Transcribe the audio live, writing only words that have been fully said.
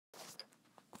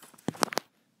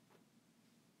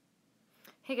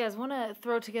Hey guys, want to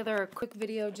throw together a quick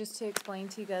video just to explain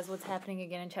to you guys what's happening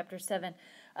again in Chapter 7.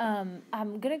 I'm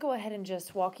going to go ahead and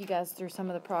just walk you guys through some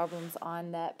of the problems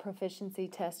on that Proficiency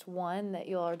Test 1 that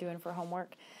you all are doing for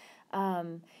homework.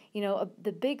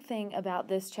 The big thing about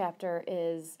this chapter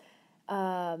is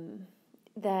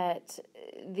that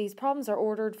these problems are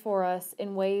ordered for us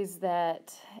in ways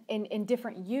that, in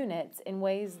different units, in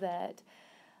ways that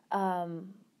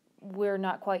we're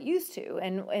not quite used to,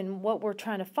 and what we're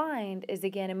trying to find is,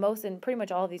 again, in pretty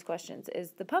much all of these questions,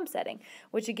 is the pump setting,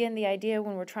 which, again, the idea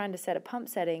when we're trying to set a pump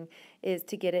setting is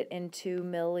to get it into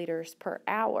milliliters per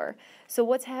hour. So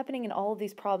what's happening in all of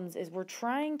these problems is we're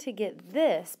trying to get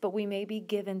this, but we may be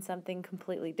given something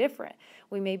completely different.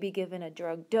 We may be given a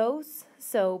drug dose,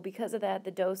 so because of that,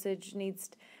 the dosage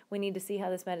we need to see how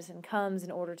this medicine comes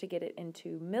in order to get it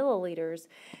into milliliters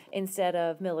instead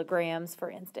of milligrams,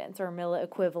 for instance, or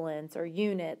milliequivalents or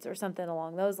units or something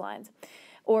along those lines.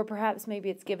 Or perhaps maybe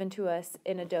it's given to us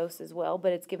in a dose as well,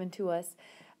 but it's given to us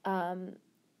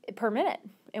per minute,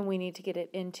 and we need to get it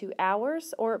into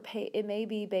hours, or it may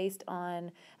be based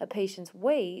on a patient's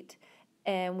weight,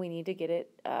 and we need to get it,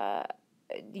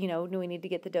 we need to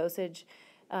get the dosage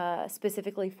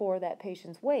specifically for that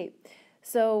patient's weight.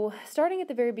 So starting at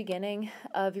the very beginning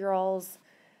of your all's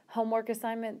homework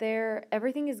assignment there,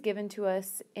 everything is given to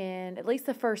us in, at least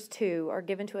the first two are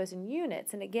given to us in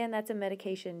units. And again, that's a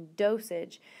medication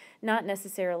dosage, not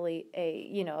necessarily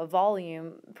a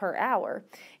volume per hour.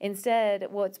 Instead,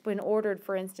 what's been ordered,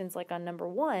 for instance, like on number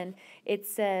 1, it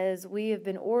says we have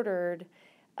been ordered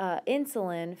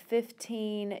insulin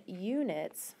 15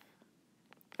 units.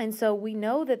 And so we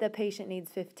know that the patient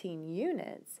needs 15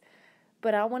 units.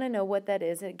 But I want to know what that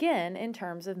is, again, in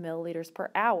terms of milliliters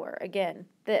per hour. Again,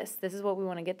 this is what we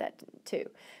want to get that to.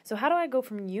 So how do I go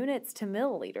from units to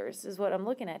milliliters is what I'm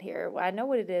looking at here. I know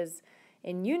what it is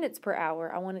in units per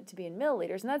hour. I want it to be in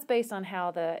milliliters, and that's based on how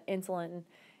the insulin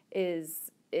is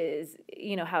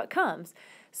how it comes.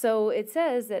 So it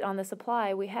says that on the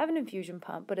supply, we have an infusion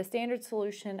pump, but a standard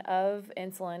solution of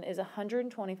insulin is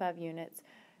 125 units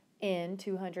in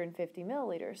 250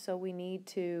 milliliters. So we need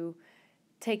to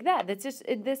take that.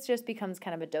 This just becomes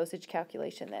kind of a dosage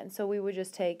calculation then. So we would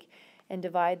just take and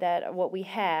divide that. What we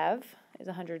have is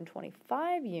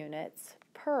 125 units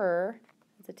per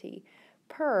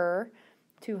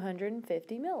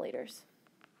 250 milliliters.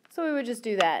 So we would just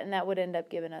do that, and that would end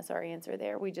up giving us our answer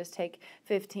there. We just take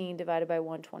 15 divided by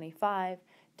 125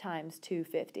 times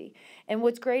 250. And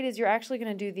what's great is you're actually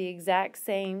going to do the exact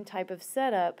same type of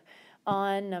setup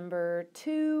on number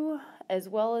 2 as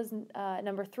well as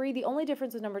number 3. The only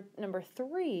difference with number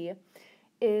 3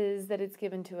 is that it's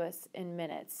given to us in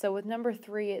minutes. So with number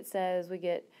 3, it says we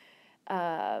get,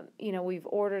 we've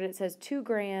ordered, it says 2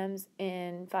 grams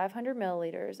in 500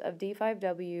 milliliters of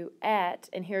D5W at,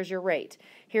 and here's your rate.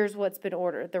 Here's what's been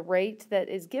ordered. The rate that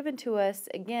is given to us,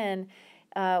 again,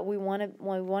 we want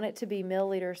it to be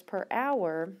milliliters per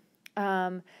hour.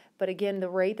 But again, the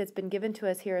rate that's been given to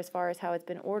us here as far as how it's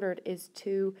been ordered is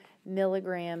 2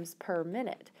 milligrams per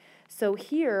minute. So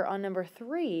here on number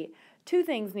 3, 2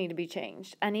 things need to be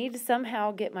changed. I need to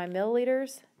somehow get my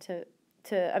milliliters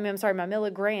my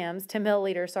milligrams to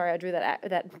milliliters. Sorry, I drew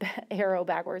that arrow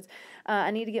backwards.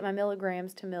 I need to get my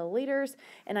milligrams to milliliters,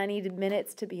 and I need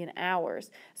minutes to be in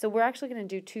hours. So we're actually going to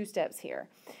do 2 steps here.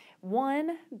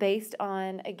 One, based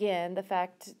on, again, the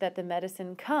fact that the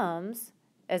medicine comes,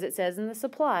 as it says in the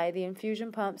supply, the infusion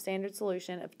pump standard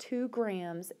solution of 2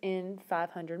 grams in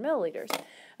 500 milliliters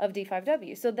of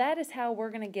D5W. So that is how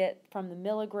we're going to get from the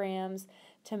milligrams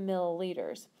to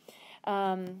milliliters.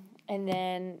 And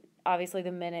then, obviously,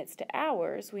 the minutes to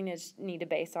hours, we need to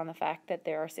base on the fact that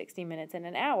there are 60 minutes in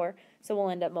an hour, so we'll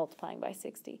end up multiplying by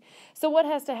 60. So what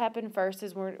has to happen first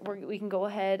is we can go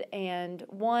ahead and,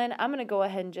 I'm going to go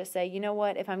ahead and just say, you know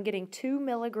what, if I'm getting 2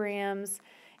 milligrams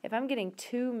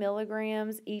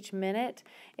each minute,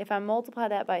 if I multiply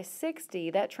that by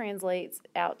 60, that translates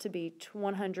out to be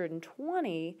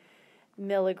 120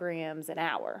 milligrams an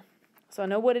hour. So I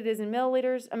know what it is in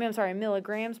milligrams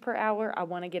per hour. I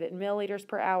want to get it in milliliters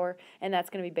per hour, and that's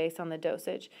going to be based on the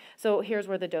dosage. So here's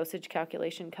where the dosage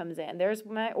calculation comes in. There's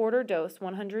my order dose,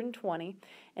 120,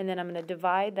 and then I'm going to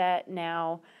divide that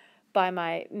now by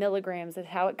my milligrams of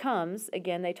how it comes.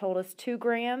 Again, they told us 2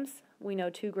 grams. We know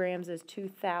 2 grams is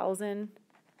 2,000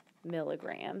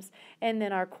 milligrams. And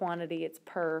then our quantity, it's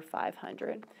per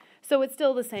 500. So it's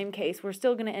still the same case. We're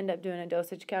still going to end up doing a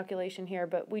dosage calculation here,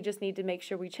 but we just need to make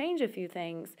sure we change a few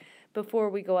things before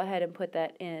we go ahead and put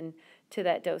that in to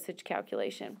that dosage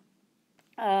calculation.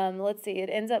 Let's see, it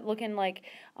ends up looking like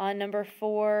on number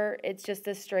 4, it's just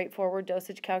a straightforward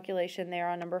dosage calculation there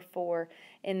on number 4,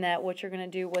 in that what you're going to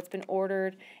do, what's been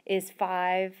ordered is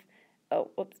 5, oh,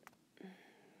 whoops,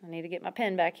 I need to get my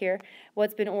pen back here.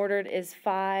 What's been ordered is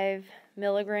 5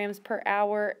 milligrams per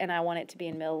hour, and I want it to be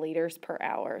in milliliters per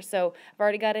hour. So I've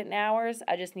already got it in hours.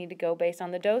 I just need to go based on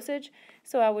the dosage.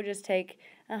 So I would just take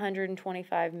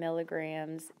 125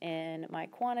 milligrams in my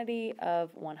quantity of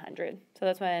 100. So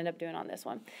that's what I end up doing on this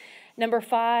one. Number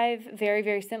 5, very,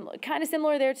 very similar, kind of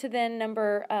similar there to then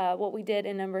what we did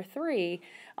in number 3.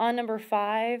 On number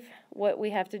 5, what we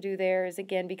have to do there is,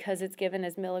 again, because it's given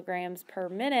as milligrams per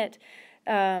minute,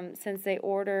 since they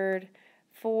ordered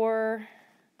 4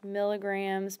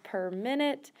 milligrams per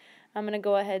minute, I'm going to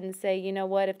go ahead and say, you know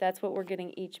what, if that's what we're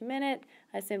getting each minute,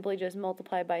 I simply just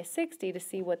multiply by 60 to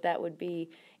see what that would be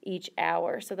each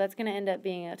hour. So that's going to end up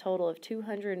being a total of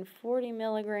 240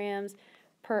 milligrams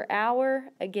per hour.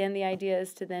 Again, the idea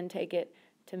is to then take it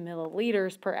to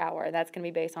milliliters per hour, and that's going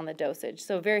to be based on the dosage.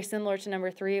 So very similar to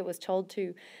number 3, it was told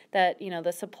to that,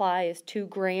 the supply is 2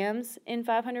 grams in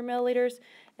 500 milliliters.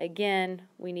 Again,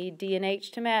 we need D and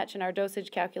H to match in our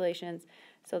dosage calculations,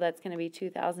 so that's going to be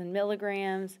 2,000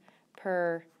 milligrams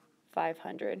per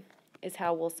 500 is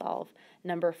how we'll solve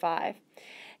number 5.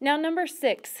 Now number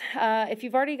 6, if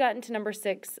you've already gotten to number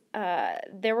 6,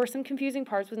 there were some confusing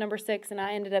parts with number 6, and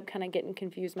I ended up kind of getting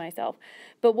confused myself.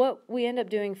 But what we end up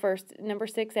doing first, number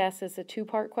 6 asks us a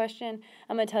 2-part question.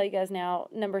 I'm going to tell you guys now,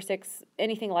 number 6,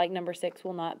 anything like number 6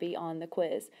 will not be on the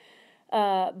quiz.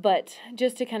 But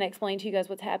just to kind of explain to you guys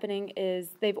what's happening is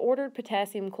they've ordered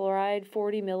potassium chloride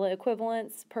 40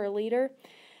 milliequivalents per liter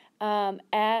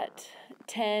at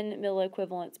 10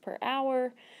 milliequivalents per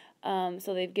hour.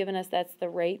 So they've given us, that's the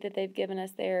rate that they've given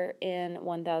us there in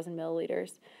 1,000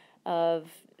 milliliters of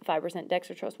 5%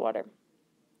 dextrose water.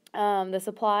 The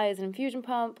supply is an infusion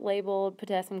pump labeled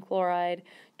potassium chloride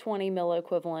 20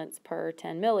 milliequivalents per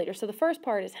 10 milliliters. So the first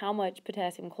part is how much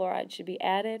potassium chloride should be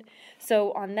added.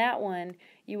 So on that one,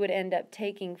 you would end up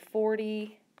taking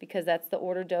 40, because that's the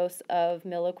order dose of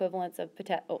milliequivalents of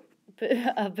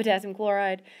potassium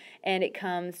chloride, and it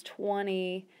comes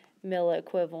 20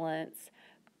 milliequivalents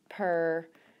per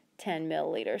 10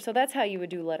 milliliters. So that's how you would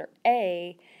do letter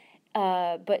A,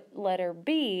 but letter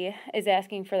B is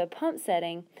asking for the pump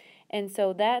setting, and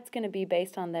so that's going to be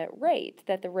based on that rate,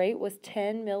 that the rate was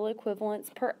 10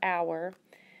 milliequivalents per hour,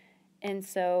 and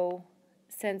so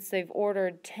since they've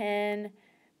ordered 10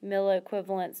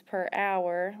 milliequivalents per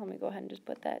hour, let me go ahead and just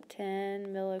put that 10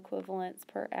 milliequivalents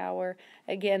per hour.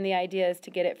 Again, the idea is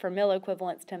to get it from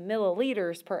milliequivalents to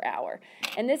milliliters per hour.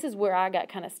 And this is where I got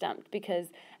kind of stumped, because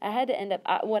I had to end up,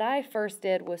 what I first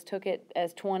did was took it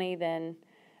as 20 then,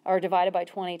 or divided by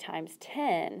 20 times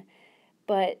 10,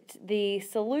 but the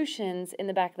solutions in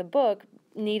the back of the book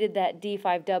needed that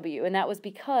D5W, and that was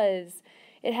because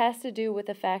it has to do with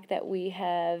the fact that we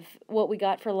have, what we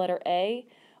got for letter A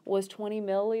was 20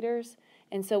 milliliters,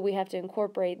 and so we have to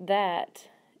incorporate that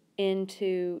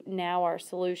into now our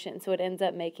solution. So it ends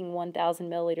up making 1,000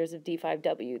 milliliters of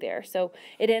D5W there. So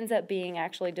it ends up being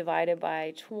actually divided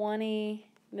by 20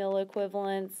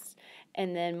 milliequivalents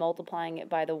and then multiplying it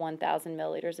by the 1,000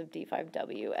 milliliters of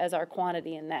D5W as our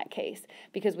quantity in that case,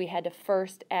 because we had to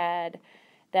first add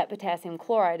that potassium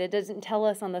chloride. It doesn't tell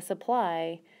us on the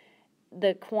supply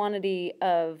the quantity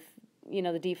of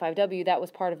the D5W. That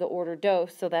was part of the order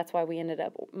dose, so that's why we ended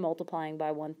up multiplying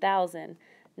by 1,000,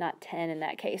 not 10 in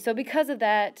that case. So because of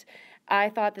that, I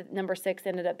thought that number 6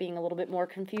 ended up being a little bit more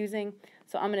confusing,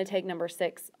 so I'm going to take number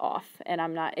 6 off, and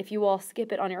I'm not. If you all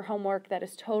skip it on your homework, that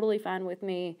is totally fine with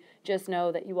me. Just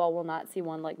know that you all will not see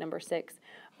one like number 6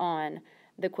 on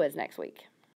the quiz next week.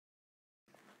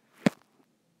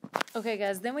 Okay,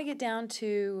 guys, then we get down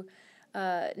to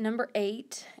number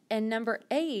 8, and number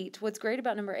 8, what's great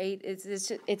about number 8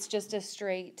 is it's just a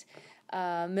straight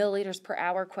milliliters per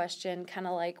hour question, kind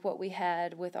of like what we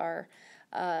had with our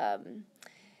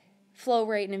flow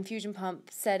rate and infusion pump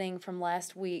setting from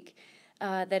last week,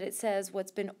 that it says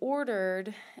what's been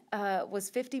ordered was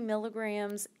 50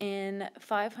 milligrams in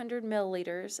 500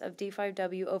 milliliters of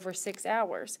D5W over 6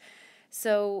 hours.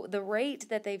 So the rate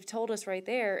that they've told us right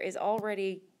there is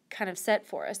already kind of set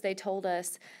for us. They told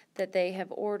us that they have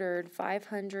ordered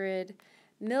 500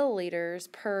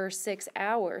 milliliters per 6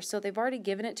 hours. So they've already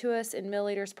given it to us in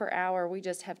milliliters per hour. We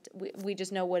just have to, we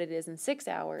just know what it is in 6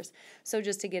 hours. So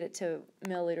just to get it to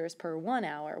milliliters per 1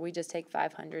 hour, we just take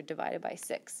 500 divided by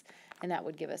 6, and that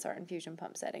would give us our infusion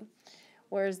pump setting.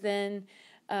 Whereas then,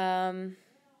 oh,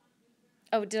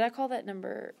 did I call that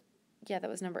number? Yeah, that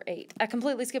was number 8. I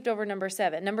completely skipped over number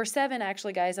 7. Number 7,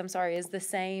 actually, guys, I'm sorry, is the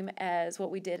same as what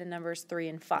we did in numbers 3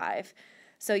 and 5.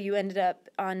 So you ended up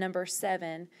on number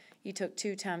 7, you took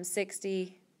 2 times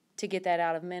 60 to get that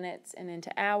out of minutes and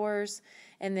into hours,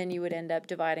 and then you would end up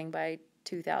dividing by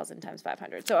 2,000 times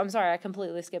 500. So I'm sorry, I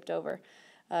completely skipped over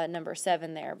number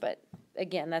 7 there, but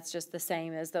again, that's just the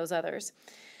same as those others.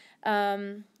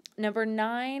 Number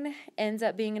 9 ends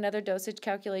up being another dosage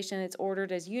calculation. It's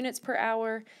ordered as units per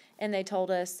hour, and they told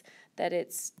us that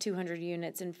it's 200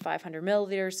 units in 500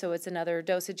 milliliters, so it's another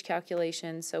dosage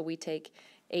calculation. So we take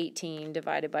 18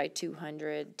 divided by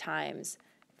 200 times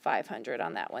 500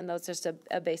 on that one. That's just a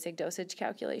basic dosage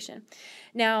calculation.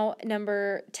 Now,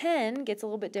 number 10 gets a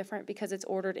little bit different because it's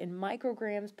ordered in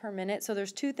micrograms per minute. So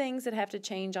there's 2 things that have to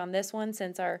change on this one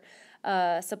since our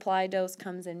supply dose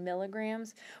comes in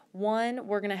milligrams. One,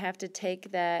 we're going to have to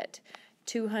take that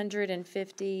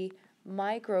 250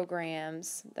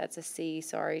 micrograms, that's a C,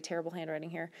 sorry, terrible handwriting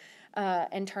here,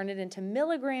 and turn it into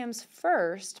milligrams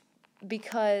first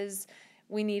because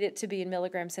we need it to be in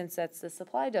milligrams since that's the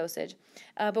supply dosage.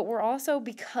 But we're also,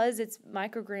 because it's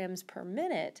micrograms per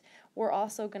minute, we're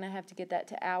also going to have to get that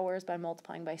to hours by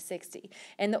multiplying by 60.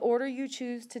 And the order you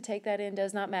choose to take that in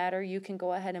does not matter. You can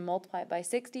go ahead and multiply it by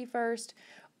 60 first,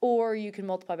 or you can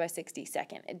multiply by 60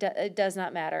 second. It does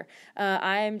not matter.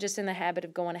 I am just in the habit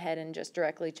of going ahead and just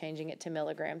directly changing it to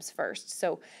milligrams first.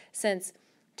 So since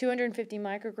 250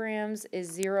 micrograms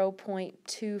is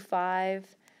 0.25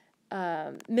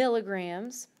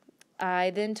 milligrams, I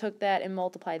then took that and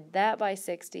multiplied that by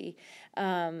 60,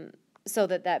 so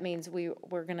that means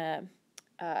we're going to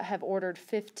have ordered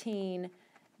 15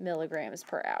 milligrams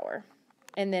per hour.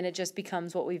 And then it just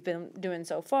becomes what we've been doing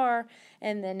so far.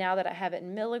 And then now that I have it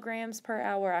in milligrams per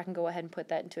hour, I can go ahead and put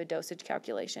that into a dosage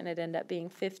calculation. It ended up being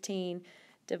 15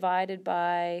 divided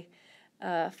by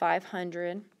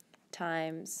 500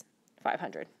 times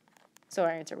 500. So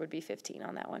our answer would be 15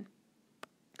 on that one.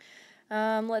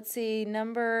 Let's see,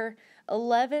 number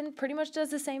 11 pretty much does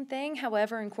the same thing.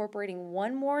 However, incorporating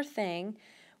one more thing,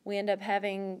 we end up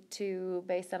having to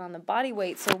base that on the body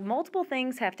weight. So multiple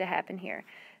things have to happen here.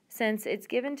 Since it's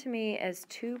given to me as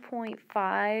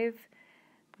 2.5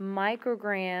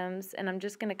 micrograms, and I'm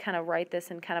just going to kind of write this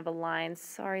in kind of a line.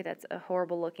 Sorry, that's a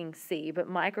horrible looking C, but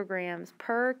micrograms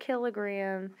per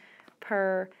kilogram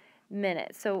per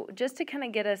minute. So just to kind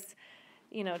of get us,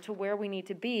 you know, to where we need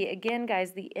to be. Again,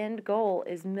 guys, the end goal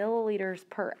is milliliters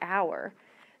per hour.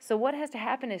 So what has to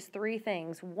happen is 3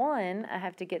 things. One, I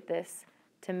have to get this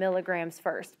to milligrams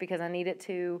first because I need it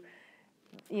to,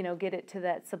 you know, get it to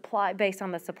that supply, based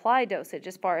on the supply dosage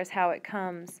as far as how it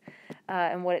comes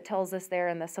and what it tells us there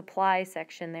in the supply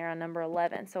section there on number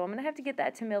 11. So I'm going to have to get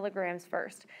that to milligrams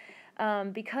first.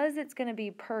 Because it's going to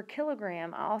be per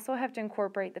kilogram, I also have to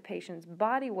incorporate the patient's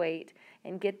body weight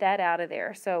and get that out of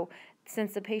there. So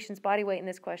since the patient's body weight in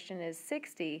this question is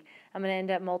 60, I'm going to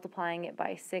end up multiplying it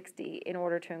by 60 in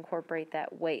order to incorporate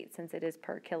that weight since it is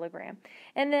per kilogram.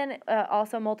 And then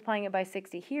also multiplying it by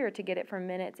 60 here to get it from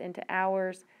minutes into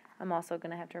hours. I'm also going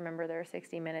to have to remember there are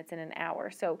 60 minutes in an hour.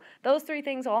 So those 3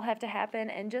 things all have to happen.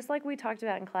 And just like we talked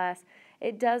about in class,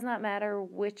 it does not matter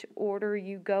which order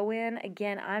you go in.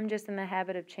 Again, I'm just in the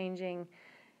habit of changing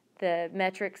the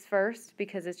metrics first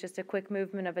because it's just a quick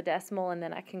movement of a decimal, and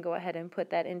then I can go ahead and put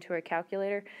that into a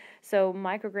calculator. So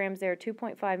micrograms there,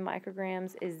 2.5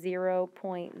 micrograms is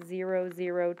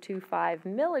 0.0025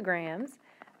 milligrams.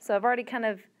 So I've already kind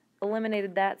of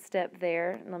eliminated that step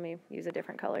there. Let me use a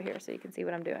different color here so you can see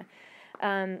what I'm doing.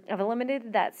 I've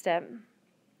eliminated that step.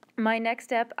 My next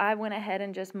step, I went ahead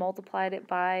and just multiplied it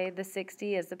by the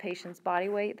 60 as the patient's body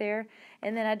weight there,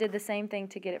 and then I did the same thing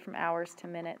to get it from hours to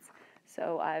minutes.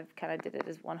 So I've kind of did it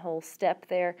as one whole step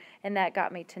there, and that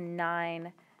got me to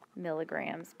 9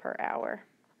 milligrams per hour.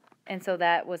 And so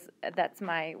that's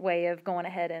my way of going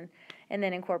ahead and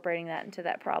then incorporating that into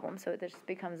that problem. So it just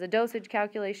becomes a dosage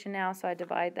calculation now. So I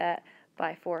divide that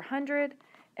by 400,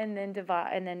 and then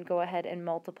go ahead and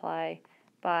multiply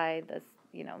by the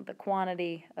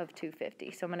quantity of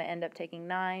 250. So I'm going to end up taking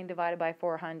 9 divided by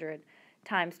 400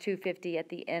 times 250 at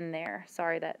the end there.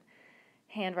 Sorry, that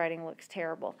handwriting looks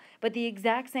terrible. But the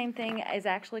exact same thing is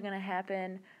actually going to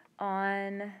happen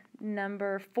on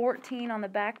number 14 on the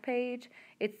back page.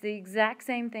 It's the exact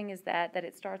same thing as that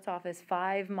it starts off as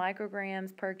 5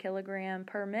 micrograms per kilogram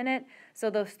per minute. So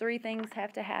those 3 things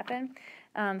have to happen.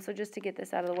 So just to get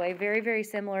this out of the way, very, very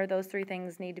similar. Those 3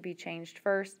 things need to be changed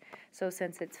first. So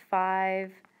since it's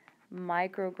 5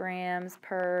 micrograms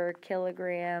per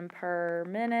kilogram per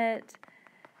minute,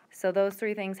 so those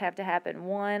 3 things have to happen.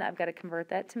 One, I've got to convert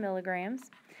that to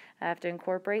milligrams. I have to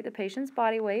incorporate the patient's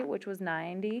body weight, which was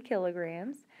 90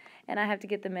 kilograms. And I have to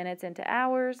get the minutes into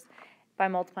hours by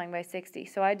multiplying by 60.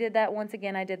 So I did that, once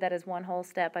again, I did that as one whole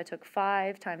step. I took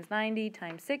 5 times 90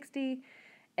 times 60,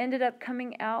 ended up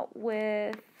coming out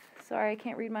with, sorry, I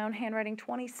can't read my own handwriting,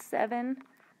 27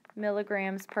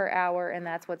 milligrams per hour, and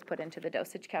that's what's put into the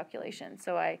dosage calculation.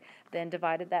 So I then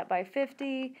divided that by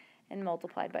 50 and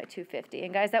multiplied by 250.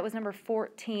 And guys, that was number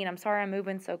 14. I'm sorry I'm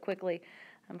moving so quickly.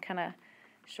 I'm kind of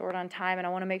short on time, and I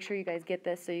want to make sure you guys get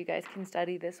this so you guys can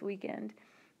study this weekend.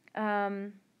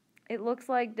 It looks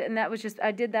like, and that was just,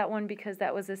 I did that one because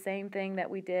that was the same thing that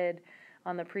we did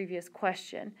on the previous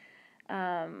question.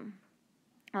 On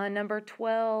number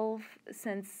 12,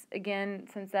 since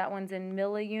that one's in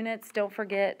milliunits, don't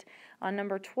forget on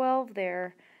number 12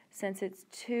 there, since it's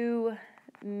 2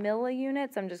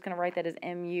 milliunits, I'm just going to write that as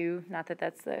MU, not that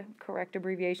that's the correct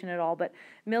abbreviation at all, but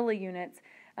milliunits.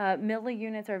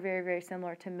 Milliunits are very, very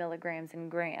similar to milligrams and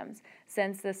grams.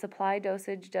 Since the supply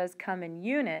dosage does come in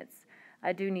units,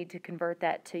 I do need to convert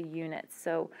that to units.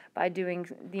 So by doing,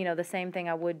 the same thing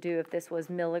I would do if this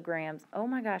was milligrams. Oh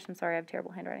my gosh, I'm sorry, I have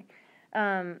terrible handwriting.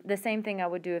 The same thing I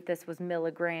would do if this was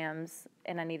milligrams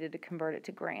and I needed to convert it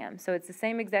to grams. So it's the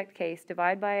same exact case.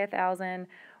 Divide by 1,000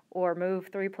 or move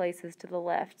 3 places to the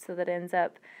left, so that ends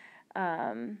up,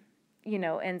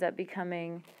 ends up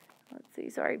becoming,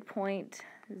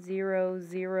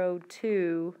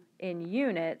 0.002 in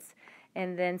units.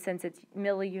 And then since it's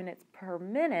milliunits per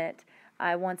minute,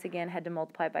 I once again had to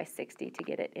multiply by 60 to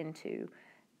get it into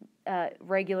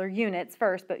regular units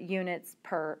first, but units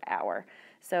per hour.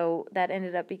 So that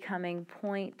ended up becoming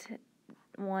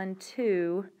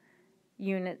 0.12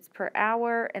 units per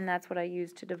hour, and that's what I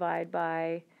used to divide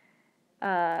by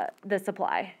the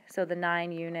supply. So the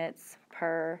 9 units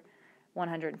per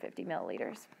 150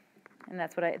 milliliters. And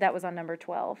that was on number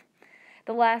 12.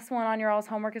 The last one on your all's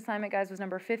homework assignment, guys, was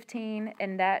number 15,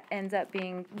 and that ends up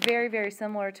being very, very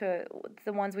similar to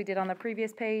the ones we did on the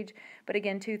previous page. But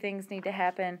again, 2 things need to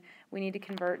happen. We need to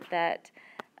convert that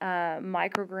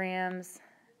micrograms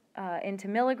into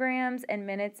milligrams and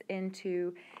minutes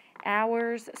into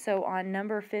hours. So on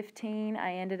number 15,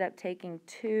 I ended up taking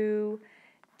 2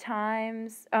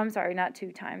 times, not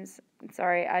 2 times.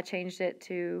 Sorry, I changed it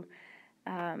to,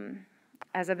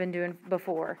 as I've been doing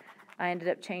before. I ended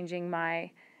up changing my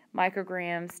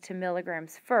micrograms to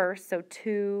milligrams first. So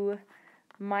 2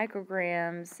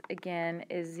 micrograms, again,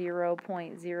 is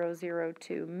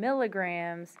 0.002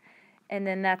 milligrams. And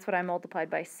then that's what I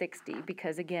multiplied by 60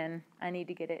 because, again, I need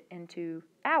to get it into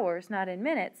hours, not in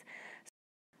minutes.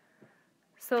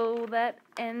 So that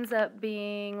ends up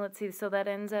being,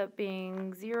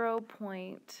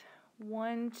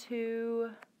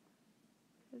 0.12.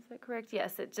 Is that correct?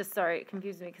 Yes, it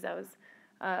confused me because I was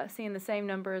seeing the same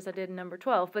number as I did in number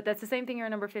 12, but that's the same thing here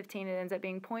in number 15. It ends up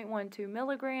being 0.12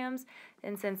 milligrams,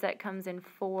 and since that comes in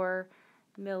 4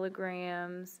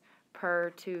 milligrams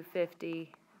per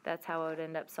 250, that's how I would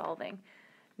end up solving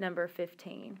number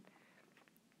 15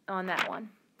 on that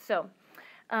one. So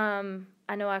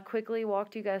I know I quickly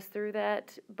walked you guys through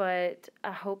that, but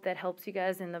I hope that helps you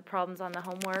guys in the problems on the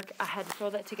homework. I had to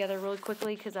throw that together really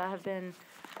quickly because I have been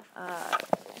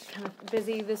kind of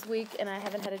busy this week, and I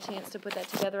haven't had a chance to put that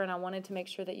together, and I wanted to make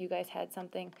sure that you guys had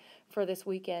something for this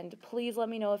weekend. Please let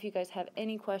me know if you guys have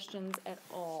any questions at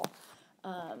all,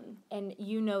 and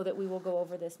you know that we will go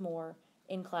over this more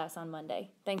in class on Monday.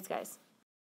 Thanks, guys.